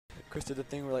Chris did the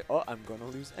thing where like, oh, I'm gonna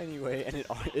lose anyway, and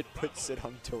it puts it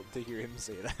on tilt to hear him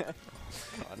say that.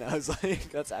 And I was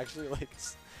like, that's actually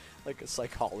like a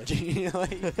psychology.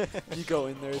 Like you go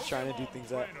in there trying to do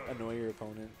things that annoy your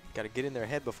opponent. Got to get in their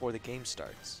head before the game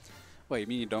starts. Wait, you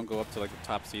mean you don't go up to like the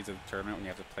top seeds of the tournament when you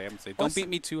have to play them and say, don't beat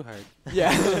me too hard?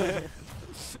 Yeah.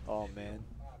 Oh man.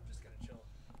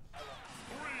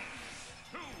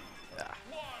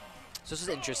 So this is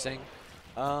interesting.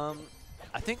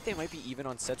 I think they might be even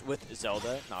on sets with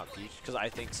Zelda, not Peach, because I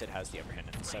think Sid has the upper hand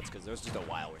in the sets, because there was just a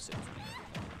while where Sid was winning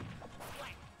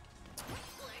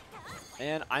everything.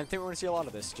 And I think we're going to see a lot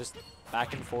of this, just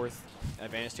back and forth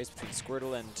advantage states between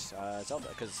Squirtle and Zelda,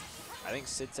 because I think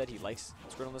Sid said he likes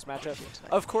Squirtle in this matchup.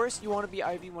 Of course, you want to be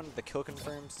Ivy when the kill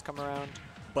confirms come around,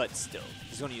 but still,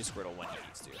 he's going to use Squirtle when he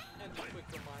needs to. And a quick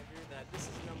reminder that this is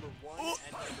number 1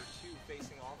 and number 2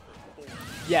 facing off for 4.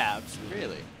 Yeah, absolutely.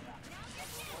 Really?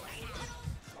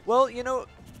 Well, you know,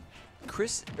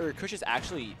 Kush is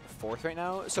actually 4th right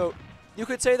now, so you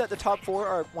could say that the top 4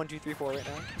 are 1, 2, 3, 4 right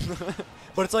now.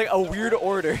 But it's like a weird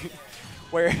order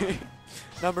where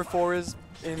number 4 is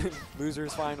in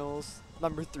losers finals,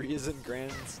 number 3 is in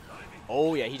grands.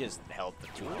 Oh yeah, he just held the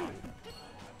 2.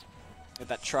 Get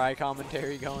that try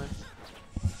commentary going.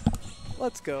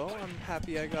 Let's go. I'm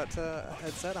happy I got a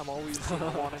headset. I'm always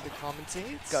wanting to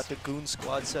commentate. Got the goon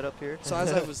squad set up here. So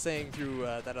as I was saying through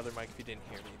that other mic, if you didn't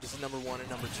hear me, this is number 1 and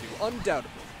number 2, undoubtedly.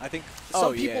 I think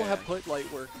some people have put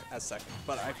light work as second,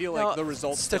 but I feel like the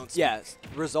results don't speak. Yeah,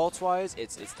 results-wise,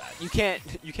 it's that. You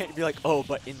can't be like, oh,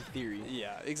 but in theory.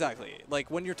 Yeah, exactly. Like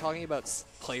when you're talking about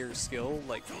player skill,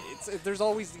 like there's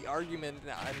always the argument.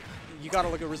 You got to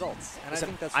look at results, and I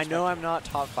think that's. I know I'm not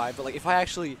top 5, but like if I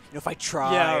actually, if I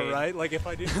try. Yeah, right. Like if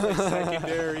I didn't play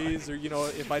secondaries, or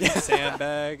if I didn't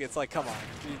sandbag, it's like, come on.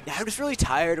 Yeah, I'm just really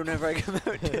tired whenever I come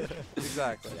out.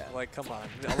 Exactly. Yeah. Like, come on.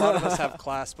 A lot of us have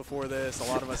class before this. A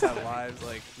lot of us have lives.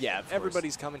 Like, yeah,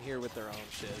 everybody's coming here with their own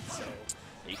shit. So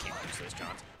you can't lose those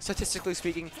Johns. Statistically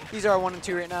speaking, these are 1 and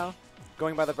 2 right now,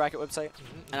 going by the bracket website.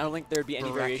 And I don't think there'd be any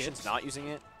variations not using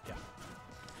it. Yeah.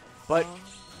 But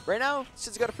right now,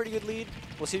 Sid's got a pretty good lead.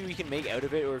 We'll see what we can make out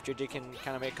of it, or if JJ can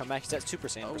kind of make a comeback. He's at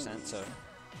 2%, so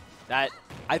that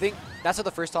I think that's how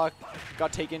the first talk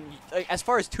got taken. Like, as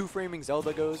far as 2-framing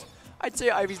Zelda goes, I'd say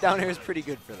Ivy's down air is pretty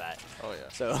good for that. Oh yeah.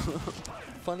 So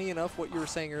funny enough, what you were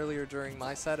saying earlier during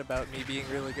my set about me being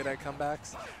really good at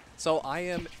comebacks. So I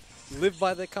am live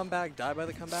by the comeback, die by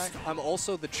the comeback. I'm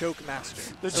also the choke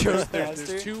master. There's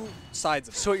 2 sides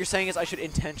of it. So what you're saying is I should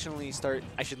intentionally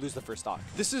I should lose the first stock.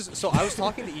 So I was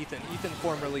talking to Ethan. Ethan,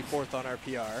 formerly 4th on our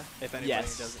PR, if anybody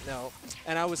doesn't know.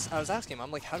 And I was asking him,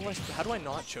 I'm like, how do I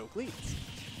not choke leads?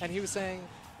 And he was saying,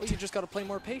 well, you just got to play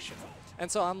more patient. And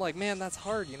so I'm like, man, that's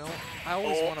hard, you know. I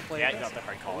always want to play. Yeah, he got the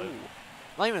hard call out.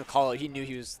 Not even a call out. He knew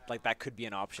he was like that could be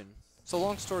an option. So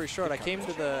long story short, I came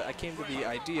to the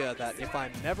idea that if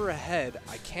I'm never ahead,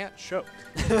 I can't choke.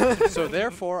 So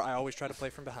therefore, I always try to play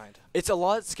from behind. It's a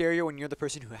lot scarier when you're the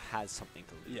person who has something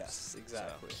to lose. Yes,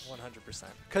 exactly, 100%.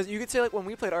 Because you could say like when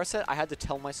we played our set, I had to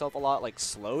tell myself a lot like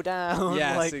slow down.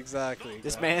 Yes, like, exactly.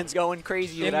 This man's going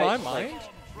crazy. In my mind,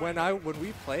 when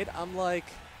we played, I'm like,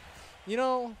 you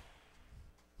know,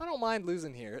 I don't mind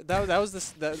losing here. That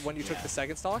was when you took the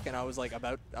second stock, and I was like,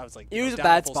 it was a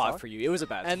bad spot for you. It was a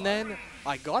bad spot. And then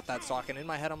I got that stock, and in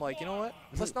my head, I'm like, you know what?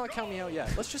 Let's not count me out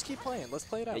yet. Let's just keep playing. Let's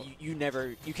play it out. You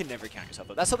can never count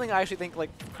yourself out. That's something I actually think like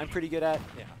I'm pretty good at.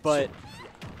 Yeah. But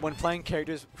when playing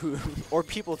characters who or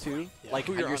people too, like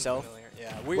who you're yourself. unfamiliar.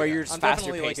 Yeah, where you're I'm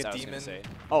faster definitely paced, like a demon.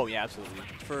 Oh yeah, absolutely.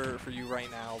 For you right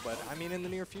now, but I mean in the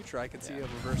near future I could see a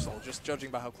reversal, just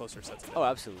judging by how close our sets are. Oh,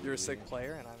 absolutely. You're a sick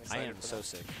player, and I'm excited. I am so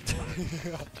sick.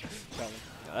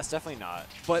 No, that's definitely not.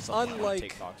 But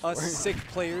unlike us sick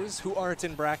players who aren't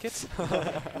in brackets,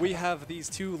 we have these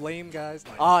 2 lame guys.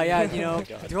 Oh yeah, you know,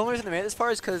 the only reason I made it this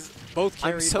far is because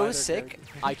I'm so sick,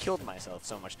 I killed myself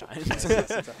so much time.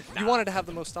 You wanted to have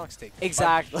the most stocks taken.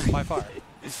 Exactly. By far.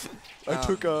 I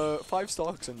took 5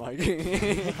 stocks in my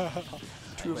game.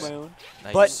 2 of my own.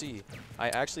 Now But you see, I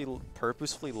actually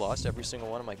purposefully lost every single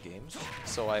one of my games,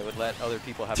 so I would let other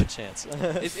people have a chance.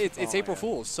 It's April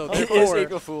Fool's, so it therefore is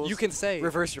April Fool's. you can say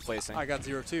reverse your placing. I got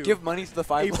 0-2. Give money to the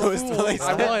 5 April lowest Fool's. placed.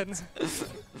 I won.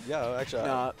 Yeah, actually.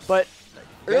 Nah, but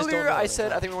You guys earlier don't know I it,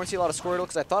 said huh? I think we want to see a lot of Squirtle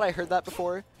because I thought I heard that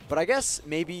before, but I guess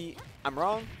maybe I'm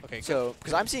wrong. Okay, so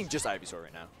because I'm seeing just Ivysaur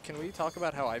right now. Can we talk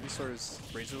about how Ivysaur's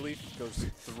Razor Leaf goes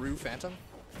through Phantom?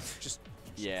 Just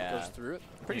goes through it?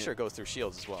 I'm pretty sure it goes through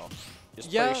shields as well. Just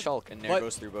play Shulk and there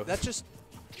goes through both. That just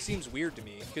seems weird to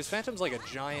me because Phantom's like a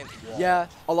giant wall. Yeah,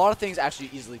 a lot of things actually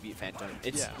easily beat Phantom.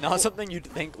 It's not something you'd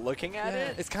think looking at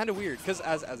it. It's kind of weird because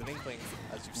as an Inkling,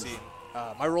 as you've seen,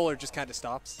 my roller just kind of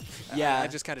stops. Yeah. I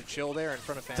just kind of chill there in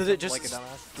front of Phantom Does it just like a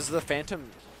dumbass. does the Phantom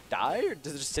die or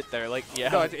does it just sit there like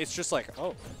No, it's just like,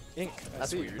 oh, ink.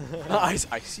 That's see. weird. I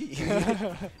see.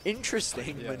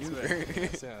 Interesting maneuver.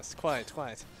 Yes, quite.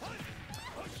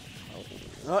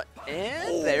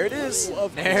 And there it is.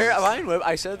 There, a Vine Whip.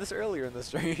 I said this earlier in the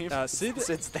stream.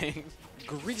 Sid's thing.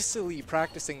 Greasily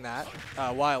practicing that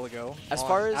a while ago. As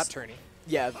far as at tourney.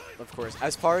 Yeah, of course.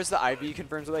 As far as the IV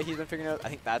confirms that he's been figuring out, I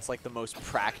think that's like the most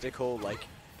practical, like,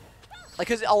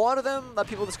 because a lot of them that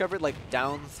people discovered, like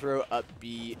down throw up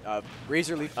B,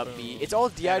 razor leaf up B, it's all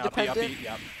DI dependent.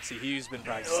 Yep. See, he's been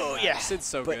practicing. Oh that. yeah, Sid's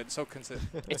so good, so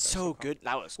consistent. It's so good.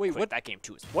 That was Wait, quick. what? That game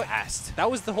too is What? fast. That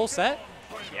was the whole set?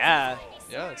 Yeah.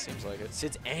 Yeah, it seems like it.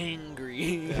 Sid's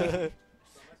angry. Yeah.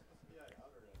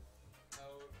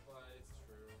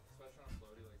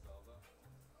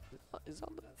 Is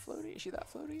Zelda floaty? Is she that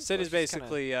floaty? Sid Or is she's kinda-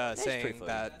 basically she's pretty saying floaty.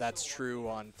 that that's true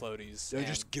on floaties. Yeah, and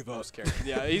just give up. most characters.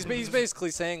 Yeah, he's basically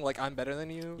saying like I'm better than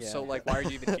you, so Yeah. like why are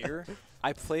you even here?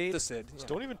 I played The Sid. Just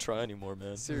Yeah. don't even try anymore,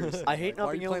 man. Seriously. I hate why not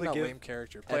are being you able playing to that give lame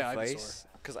character? Play Ivysaur. advice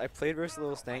because I played versus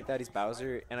Little Stank Daddy's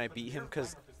Bowser and I beat him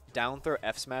because down throw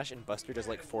F smash and Buster does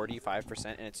like 45%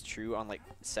 and it's true on like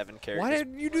 7 characters. Why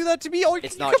didn't you do that to me? Oh,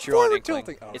 It's you not kept true on forward Inkling.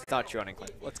 tilting. Oh, It's not true on Inkling.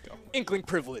 let's go. Inkling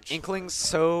privilege. Inkling's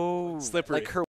so Slippery. like her